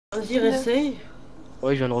Vas-y, réessaye.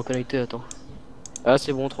 Ouais, je viens de reconnecter, attends. Ah,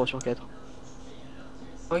 c'est bon, 3 sur 4.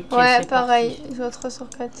 Ok, Ouais, pareil, je vois 3 sur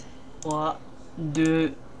 4. 3,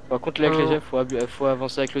 2. Par contre, là, avec les F, faut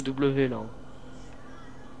avancer avec le W là.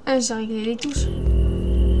 Ah, j'ai réglé les touches.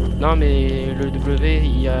 Non, mais le W,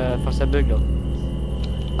 il y a. Enfin, ça bug là.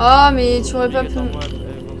 Oh, mais tu aurais pas pu.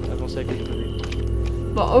 Avancer avec le W.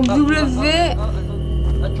 Bon, au W.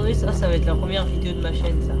 Attendez, ça va être la première vidéo de ma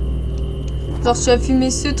chaîne, ça. Genre, tu as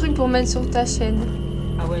filmé ce truc pour mettre sur ta chaîne.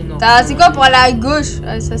 Ah ouais, non. C'est quoi pour aller à gauche?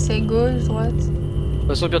 Ah, ça, c'est gauche, droite. De toute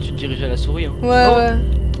façon, bien, tu te diriges à la souris. Hein. Ouais, ouais.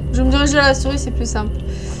 Je me dirige à la souris, c'est plus simple.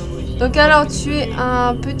 Donc, alors, tu es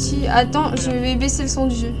un petit. Attends, je vais baisser le son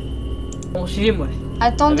du jeu. Bon, suivez-moi.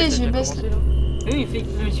 Attendez, Ah, je baisse. Oui, il fait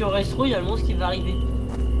que si on reste trop, il y a le monstre qui va arriver.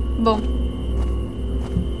 Bon.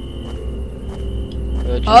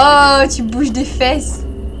 Oh, tu bouges des fesses.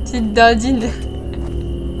 Tu te dandines.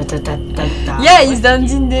 Yeah, il se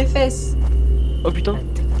dandine des fesses. Oh putain.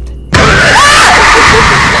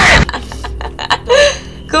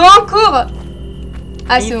 Comment on court?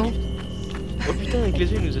 Ah, c'est bon. Oh putain, avec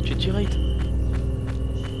les yeux, il nous a tué direct.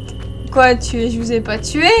 Quoi, tuer? Je vous ai pas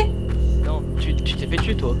tué? Non, tu t'es fait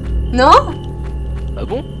tuer toi. Non? Ah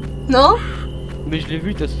bon? Non? Mais je l'ai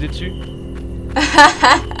vu, t'as sauté dessus.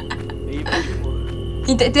 Et il m'a tué moi.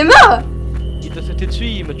 T'es mort? Il t'a sauté dessus,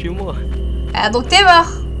 il m'a tué moi. Ah, donc t'es mort.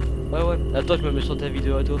 Ouais, ouais. Attends, je me mets sur ta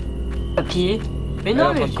vidéo à toi. Papier. Mais Elle est non,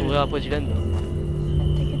 en train mais de courir après Dylan là.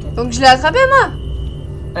 Donc je l'ai attrapé, moi.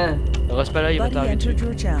 Reste pas là, il va t'arriver dessus.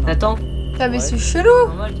 Attends. Ah, mais Ouais. c'est chelou.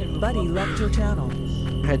 Normal qu'elle me voit.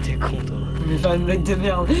 Ah, t'es con toi. Je vais faire une blague de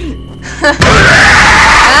merde.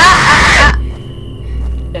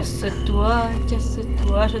 Casse-toi,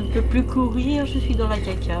 casse-toi, je ne peux plus courir, je suis dans la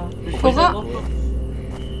caca.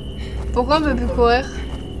 Pourquoi on peut plus courir?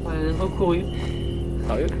 Ouais, recouru.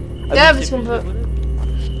 Sérieux? Ah, parce qu'on peut.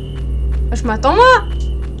 Je m'attends, moi.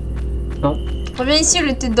 Non. Reviens ici,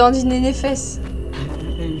 le tête dandiner des fesses.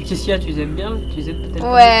 Qu'est-ce qu'il y a? Tu les aimes bien? Tu les aimes peut-être?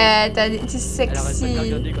 Ouais, t'es Elle arrête pas de sexy. les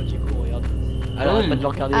regarder quand il court, regarde. Elle arrête pas de le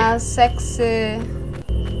regarder. Ah, sexy.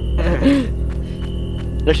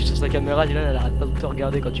 Là, je suis sur sa caméra, Dylan, elle arrête pas de te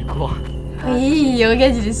regarder quand tu cours. Oui,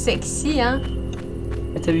 regarde, il est sexy, hein.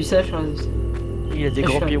 T'as vu ça, Charles? Il a des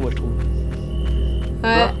grands pieds, moi, je trouve.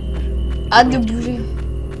 Ouais. Hâte de bouger.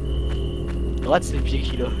 Droite, c'est les pieds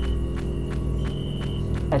qu'il a.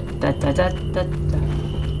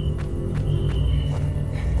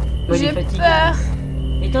 J'ai peur.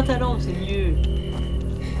 Éteins ta lampe, c'est mieux.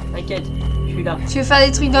 T'inquiète, je suis là. Tu veux faire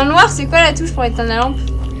des trucs dans le noir? C'est quoi la touche pour éteindre la lampe?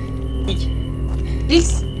 Clic.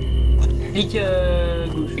 X. Clic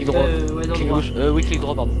gauche. Clic droit. Ouais, non, Clic droit. gauche. Oui, clic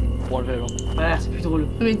droit, pardon. Pour enlever la lampe. Voilà, c'est plus drôle.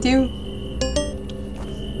 Mais t'es où?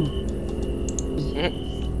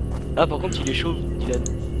 Ah, par contre, il est chauve, Dylan.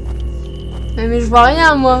 Mais je vois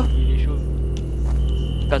rien, moi. Il est chauve.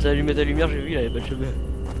 Quand t'as allumé ta lumière, j'ai vu, il avait pas de cheveux.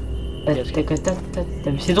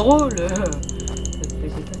 C'est drôle.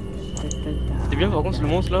 C'est bien, par contre, le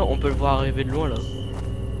monstre là, on peut le voir arriver de loin là.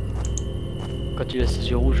 Quand il a ses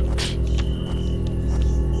yeux rouges.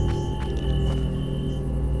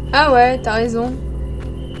 Ah ouais, t'as raison.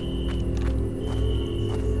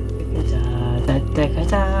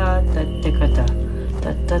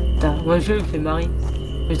 Moi, le jeu me fait marrer.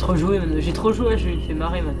 J'ai trop joué, le jeu il me fait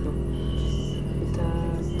marrer maintenant.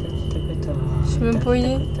 Je suis même pas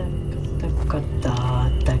idée.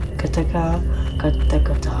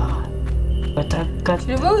 Tu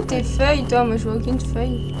le vois où tes feuilles, toi? Moi, je vois aucune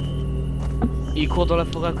feuille. Il court dans la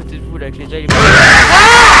forêt à côté de vous là avec les ailes.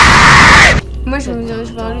 Moi, je me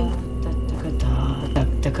dirige vers lui.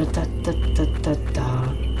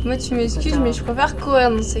 Moi, tu m'excuses, mais je préfère courir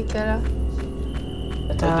dans ces cas-là.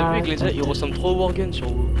 T'as vu avec les ailes, il ressemble trop au Worgen sur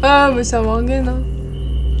vous. Ah, mais c'est un Worgen, hein.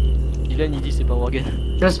 Dylan il dit c'est pas un Worgen.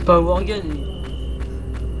 Là, c'est pas Worgen.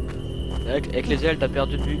 Avec les ailes, t'as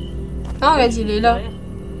perdu de vue. Non, regarde, il est là.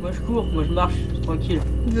 Moi, je cours, moi, je marche, tranquille.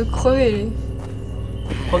 Il veut crever, lui.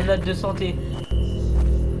 Promenade de santé.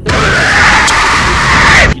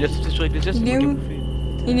 Il a sauté sur avec les ailes, c'est Il est moi qui ai où? bouffé.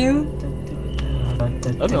 Il est où?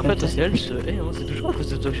 Ah, mais en fait, c'est elle, hein, c'est toujours à cause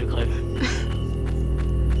de toi que je crève.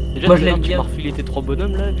 Déjà, Moi, je l'aime tu bien. m'as refilé tes 3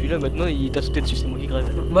 bonhommes là, et puis là maintenant il t'a sauté dessus, c'est moi qui crève.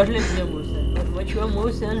 Moi, je l'aime bien, moi, Océane. Moi, tu vois, moi,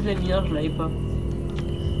 Océane, je l'aime bien, je l'avais pas.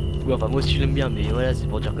 Ouais, enfin, moi aussi je l'aime bien, mais voilà, c'est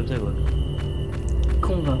pour dire comme ça quoi.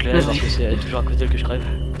 Con, va. Donc là, parce que c'est toujours à cause d'elle que je crève.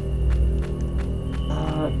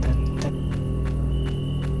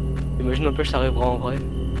 Imagine un peu, ça arrivera en vrai.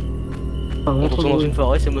 On se retrouve dans une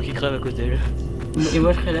forêt, c'est moi qui crève à cause d'elle. Et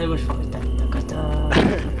moi, je serais là et moi, je ferais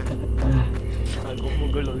Un gros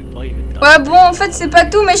mongol dans une forêt. Ouais, bon, en fait, c'est pas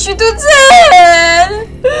tout, mais je suis toute seule.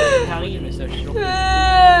 Harry, Message chiant.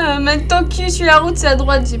 Mets ton cul sur la route, c'est à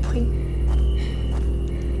droite, j'ai pris.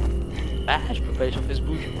 Ah, je peux pas aller sur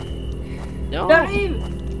Facebook. Non. J'arrive.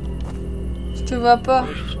 Je te vois pas. Ouais,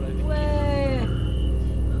 je suis sur la vue. Ouais.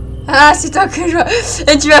 Ah, c'est toi que je vois.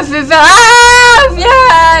 Et tu m'as fait faire. Ah,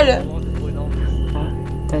 viol.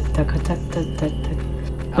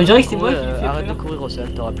 On dirait que c'est moi qui lui fais Arrête de peur. courir, Océane.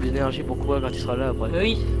 T'auras plus d'énergie pour courir quand tu seras là après.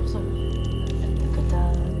 Oui, c'est pour ça.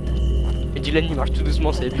 Et Dylan il marche tout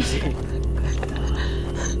doucement, c'est abusé.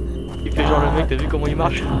 Il fait genre le mec, t'as vu comment il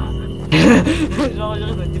marche? Genre, il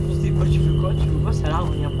va te défoncer. Quoi, tu veux quoi? Tu veux quoi? C'est à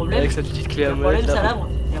l'arbre, il y a un problème. Avec sa petite clé Il y a à un molette problème, c'est à là. l'arbre.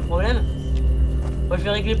 Il y a un problème. Moi, je vais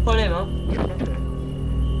régler le problème, hein.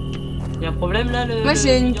 Il y a un problème là, le. Moi,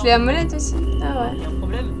 j'ai une clé à molette aussi. Ah ouais. Il y a un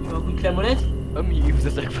problème. Tu veux un coup de clé à molette? Oh mais il vous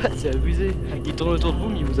attaque pas, c'est abusé. Il tourne autour de vous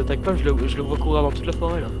mais il vous attaque pas, je le vois courir dans toute la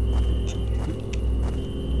forêt là.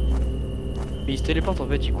 Mais il se téléporte en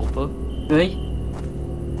fait, il court pas. Oui.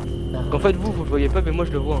 Donc en fait vous le voyez pas mais moi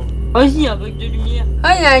je le vois. Hein. Vas-y, un bug de lumière. Oh,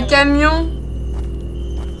 il y a un camion.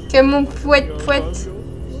 Camion pouette.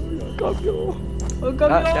 Camion. Oh,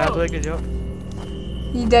 camion. Ah, derrière toi Ecclesia.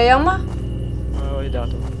 Il est derrière moi. Ouais, derrière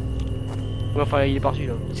toi. Ouais, enfin il est parti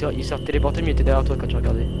là. Il s'est téléporté mais il était derrière toi quand tu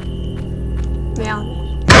regardais. Merde.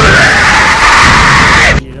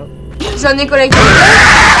 Il est là. J'en ai collecté.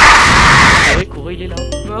 Courez, il est là.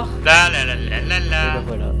 Mort. La la la la la Et la. bah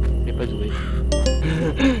voilà, il est pas doué.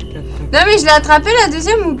 Non, mais je l'ai attrapé la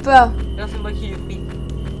deuxième ou pas? Non, c'est moi qui l'ai pris.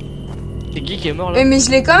 C'est qui est mort là? Mais je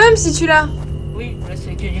l'ai quand même si tu l'as. Oui, là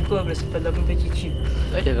c'est que du coop, là c'est pas de la compétitive.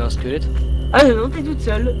 Ah, il y avait un squelette. Ah, j'ai monté toute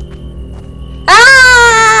seule.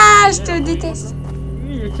 Ah, je te déteste.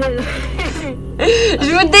 Oui, tiens. Je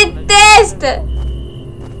vous déteste.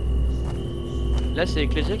 Là c'est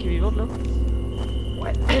Ecclesia qui est vivante là?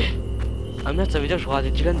 Ouais. Ah merde, ça veut dire que je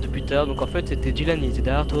regardais Dylan depuis tout à l'heure, donc en fait c'était Dylan, il était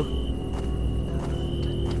derrière toi.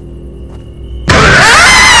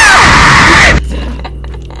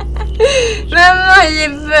 Maman, j'ai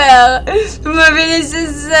peur. Vous m'avez laissé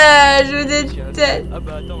ça. Je vous déteste. Ah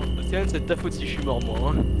bah attends, Océane c'est de ta faute si je suis mort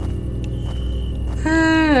moi. Hein.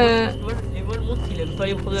 Et moi, le monstre il aime pas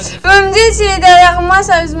les problèmes. Vous me dites s'il est derrière moi,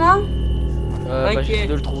 sérieusement? Bah Ok. j'essaie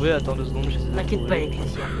de le trouver, attends 2 secondes, j'essaie de le T'inquiète pas, trouver.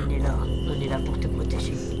 Ecclesia, on est là pour te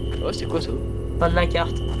protéger. Oh c'est quoi ça? Pas de la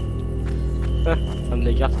carte. Ah, ça me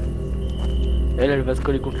l'écarte. Elle va se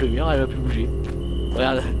coller contre le mur, elle va plus bouger.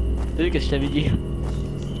 Regarde, t'as vu qu'est-ce que je t'avais dit?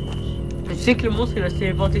 Mais tu sais que le monstre il va se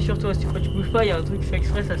téléporter sur toi. Si quand tu bouges pas, il y a un truc qui fait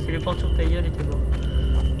exprès, ça se téléporte sur ta gueule et t'es mort.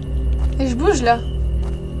 Et je bouge là.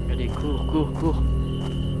 Allez, cours.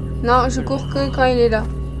 Non, je cours que quand il est là.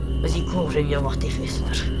 Vas-y, cours, j'aime bien voir tes fesses.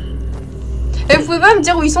 Et vous pouvez pas me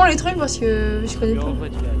dire où ils sont les trucs parce que je connais Mais pas. en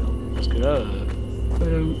fait il est là. Parce que là...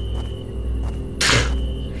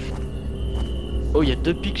 Oh, il y a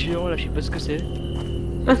 2 pics géants là, je sais pas ce que c'est.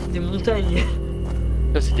 Ah, c'est des montagnes.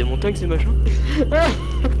 Ah, c'est des montagnes ces machins.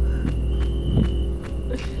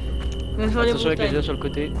 Va vers les Attention avec les montagnes. liens sur le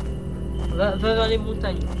côté. Va vers les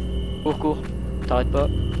montagnes. Cours. T'arrêtes pas.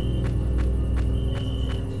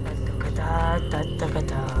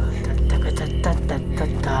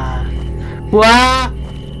 Ouah.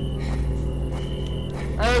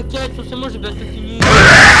 Ah ok, forcément j'ai bientôt fini.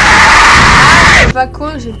 Je peux pas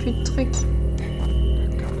courir, j'ai plus de trucs.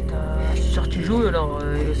 Je suis sûr que tu joues alors,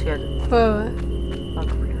 Océane. Ouais. Ah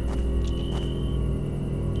cool.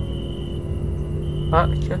 Ah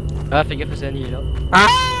tiens. Ah, fais gaffe, Océane, il est là. Ah.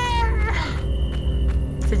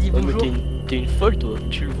 Ça dit Oh, mais bonjour. t'es une folle toi.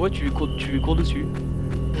 Tu le vois, tu lui cours dessus.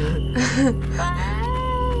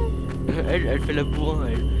 Elle fait la bourrin,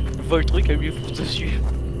 elle voit le truc, elle lui fonce dessus.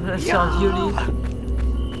 Elle va se faire violer.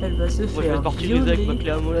 Elle va se Moi je vais faire partir les avec ma violer. clé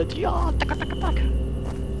à molette. Ah, tac.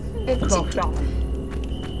 Et Elle va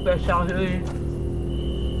se faire violer.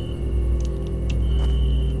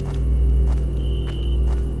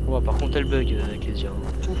 Ouais, par contre elle bug avec les yeux.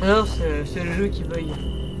 Non, c'est le jeu qui bug.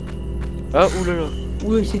 Ah, oulala.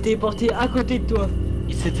 Oui, il s'est téléporté à côté de toi.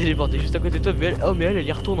 Il s'est téléporté juste à côté de toi, mais elle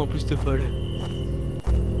y retourne en plus, cette folle.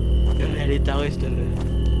 Mais elle est tarée, cette meuf.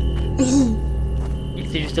 Il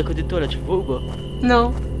était juste à côté de toi, là, tu le vois ou pas?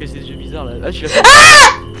 Non. Et ces yeux bizarres, là. Ah, tu l'as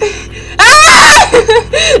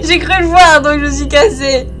J'ai cru le voir donc je me suis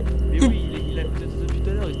cassé. Mais oui, il est à côté de toi depuis tout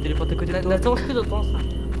à l'heure, il se téléporte à côté de toi. Nathan, est-ce que t'entends ça?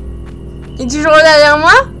 Il est toujours derrière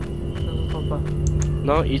moi? Non, j'entends pas.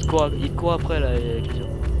 Non, il te court après, là, Christian.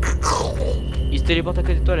 Il se téléporte à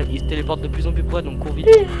côté de toi, là. Il se téléporte de plus en plus près, donc cours vite.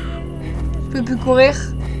 Je peux plus courir.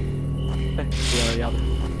 Et regarde.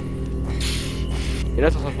 Et là,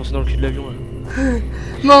 t'es en train de foncer dans le cul de l'avion, là.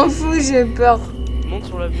 M'en fous, j'ai peur. Monte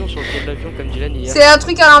sur l'avion, sur le toit de l'avion, comme Dylan hier. C'est un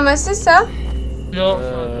truc à ramasser ça? Non,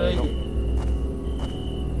 non.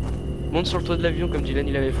 Monte sur le toit de l'avion, comme Dylan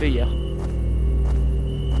il avait fait hier.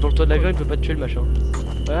 dans le toit de l'avion, il peut pas te tuer le machin.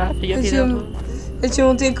 Ah, fais gaffe, il est là, toi. Et tu es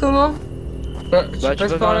monté comment? Bah, tu Bah, tu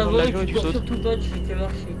passes vas par vers là-bas l'avant de et l'avion et tu tu cours sautes. sur tout bas, tu fais que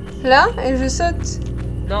marcher. Là? Et je saute?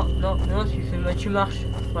 Non, tu marches.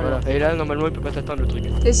 Voilà. Voilà. Et là, normalement, il peut pas t'atteindre le truc.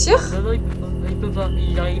 T'es sûr? Non, il peut pas.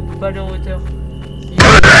 Il peut pas aller en hauteur.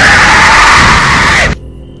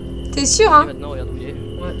 T'es sûr, Et hein? maintenant, regarde où il est.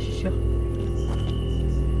 Ouais, je suis sûr.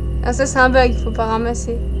 Ah, ça, c'est un bug, faut pas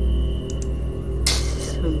ramasser.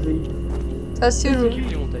 Ça, c'est lourd.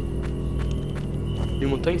 Les montagnes. Les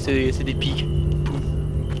montagnes, c'est des pics. Poum.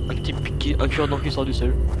 Un petit pic, un cure-dent qui sort du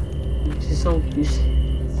sol. C'est ça en plus.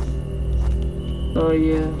 Oh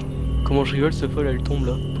yeah. Comment je rigole, ce folle, elle tombe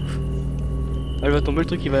là. Pouf. Elle va tomber, le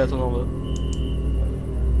truc il va attendre en bas.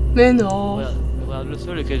 Mais non. Regarde le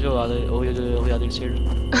sol et qu'elle au lieu de regarder le ciel.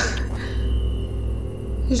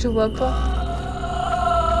 Je le vois pas.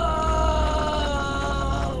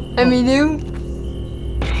 Ah, mais il est où?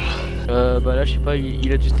 Bah là, je sais pas,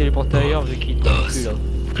 il a dû se téléporter ailleurs vu qu'il tombe plus là.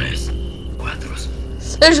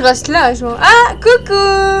 Là, je reste là, genre. Ah,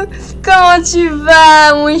 coucou! Comment tu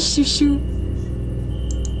vas, mon chouchou?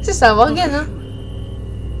 C'est un Morgan, hein?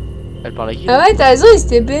 Elle parle à qui? Ah ouais, t'as raison,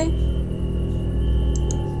 STB.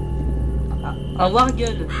 Un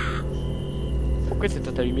Wargun. Pourquoi c'est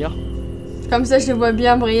toi ta lumière? Comme ça, je le vois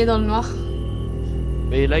bien briller dans le noir.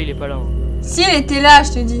 Mais là, il est pas là. Hein. Si, il était là,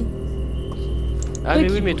 je te dis. Ah,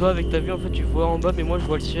 mais oui, mais toi, avec ta vue, en fait, tu vois en bas, mais moi, je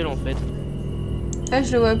vois le ciel en fait. Là,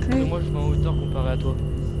 je le vois Et plus. moi, je vois en hauteur comparé à toi.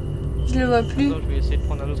 Je le vois plus. Attends, je vais essayer de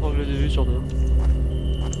prendre un autre angle de vue sur toi.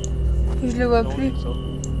 Je le vois Non, plus. c'est ça.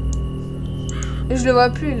 Je le vois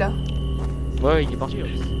plus, là. Ouais, il est parti. Hein.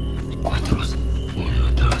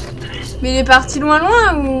 Mais il est parti loin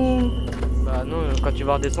ou... Bah non, quand tu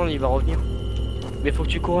vas redescendre, il va revenir. Mais faut que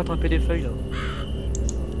tu cours attraper des feuilles là.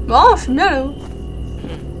 Bon, je suis bien là-haut.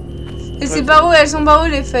 Et c'est par où? Elles sont par où,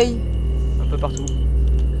 les feuilles? Un peu partout.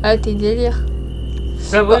 Ah, t'es délire.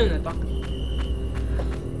 Ah ouais, il y en a pas.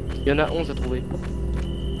 Il y en a 11 à trouver.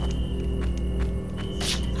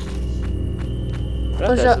 Là,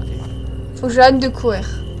 Faut t'as que sauté. Faut que j'arrête de courir.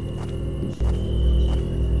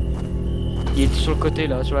 Il est sur le côté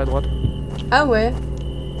là, sur la droite. Ah ouais.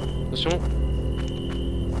 Attention.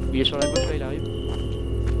 Il est sur la gauche là, il arrive.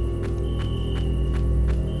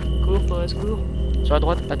 Cours, Forest, cours. Sur la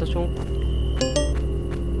droite, attention.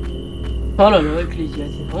 Oh là là, Ecclésia,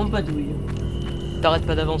 c'est vraiment pas doué. T'arrêtes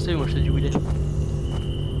pas d'avancer, moi je te dis où il est.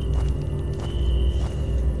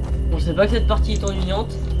 On sait pas que cette partie est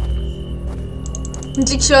ennuyante. Tu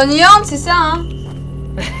dis que je suis ennuyante, c'est ça, hein?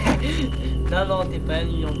 Non, t'es pas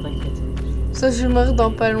ennuyante, t'inquiète. Ça, je mourrai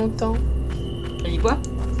dans pas longtemps. T'as dit quoi?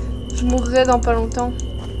 Je mourrai dans pas longtemps.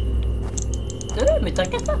 Non, mais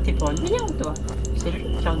t'inquiète pas, t'es pas ennuyante, toi. C'est lui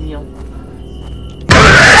qui est ennuyant.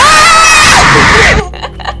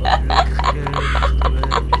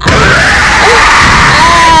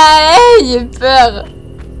 Ah, hey, j'ai peur.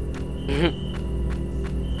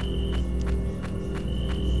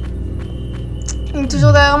 Il est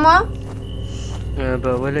toujours derrière moi?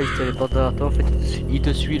 Bah voilà, il se téléporte derrière toi, en fait il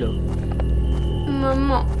te suit là.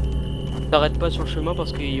 Maman. T'arrêtes pas sur le chemin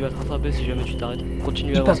parce qu'il va te rattraper si jamais tu t'arrêtes.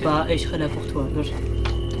 Continue à Dis avancer. papa, et je serai là pour toi. Non,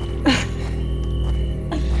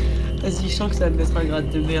 Vas-y, je sens que ça va me mettre un grade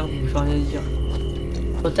de merde, donc je vais rien dire.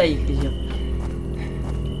 Retaille, plaisir.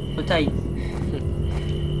 Retaille.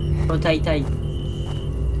 Retaille.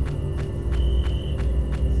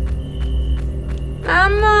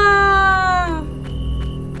 Maman.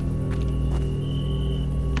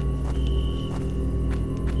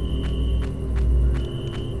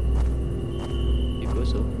 C'est quoi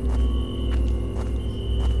ça?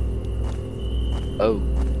 Oh.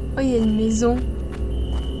 Oh, il y a une maison.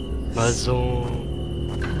 Maison.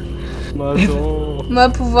 On va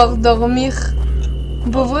pouvoir dormir. On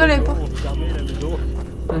peut ouvrir les portes. Fermer la maison.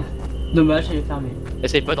 Dommage, elle est fermée.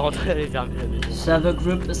 Essaye pas de rentrer, elle est fermée la maison. Save a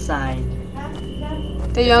group aside.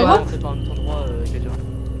 T'as eu un groupe? C'est pas un autre endroit, Katia.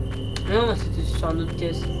 Non, c'était sur une autre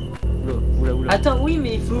caisse. Oula. Attends, oui,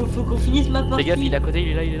 mais il faut qu'on finisse ma partie. Fais gaffe, il est à côté, il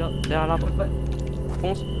est là, derrière l'arbre.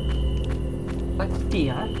 Fonce. Pas quitter,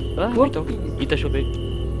 hein. Ah Oh, putain, il t'a chopé.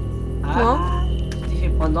 Ah, tu t'es fait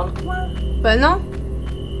prendre dans le coin. Bah non.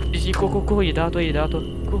 Ici, cours, il est derrière toi.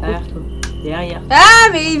 Cours. Derrière toi. Derrière. Ah,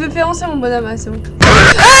 mais il veut faire avancer mon bonhomme, ah, c'est bon.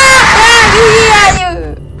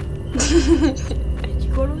 Aïe. Et tu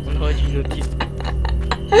quoi l'autre? On aurait dû une autiste.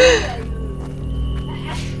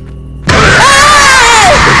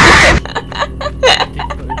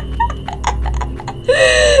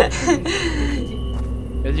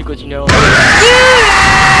 Vas-y, continue à avancer.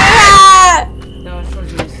 Non, je crois que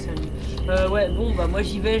je vais laisser allumer. Ouais, bon, bah moi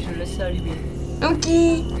j'y vais, je laisse ça allumer. Ok.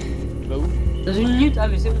 Bah où? Dans une minute? Ah,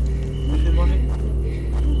 mais c'est bon. Je vais manger.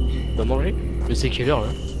 Va manger. Mais c'est quelle heure là?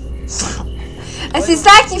 Ah, c'est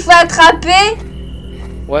ça qu'il faut attraper?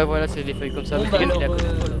 Ouais, voilà, c'est des feuilles comme ça. Bon, Mais bah, regarde, il est à alors, côté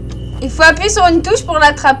de toi, là. Il faut appuyer sur une touche pour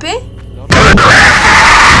l'attraper? Non,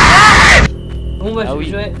 Bon bah Ah oui.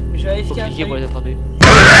 je vais faut AFK. cliquer pour les attraper. Ah,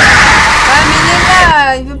 mais il est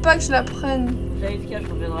là, il veut pas que je la prenne. Je vais AFK,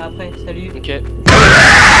 je reviendrai après. Salut. Ok. Bon,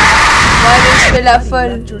 allez, je fais la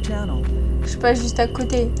folle. Left your channel. Je suis pas juste à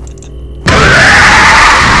côté.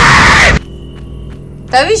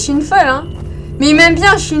 T'as vu, je suis une folle, hein? Mais il m'aime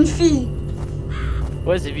bien, je suis une fille.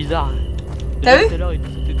 Ouais, c'est bizarre. T'as vu? Tout à l'heure, il m'a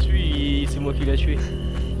sauté dessus et c'est moi qui l'ai tué.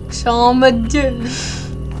 Je suis en mode dieu.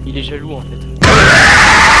 Il est jaloux en fait.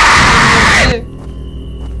 Dieu.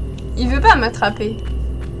 Il veut pas m'attraper.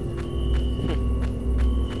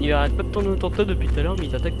 Il arrête pas de tourner autour de toi depuis tout à l'heure, mais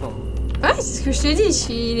il t'attaque pas. Ouais, c'est ce que je t'ai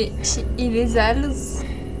dit, il est jaloux. Bon,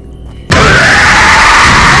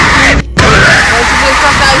 tu peux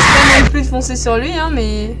pas faire exprès non plus de foncer sur lui, hein,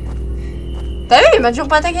 mais... T'as vu, il m'a toujours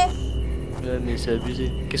pas attaqué. Ouais, mais c'est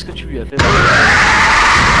abusé. Qu'est-ce que tu lui as fait?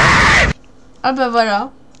 Ah bah voilà.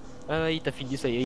 Ah ouais, il t'a fini, ça y est.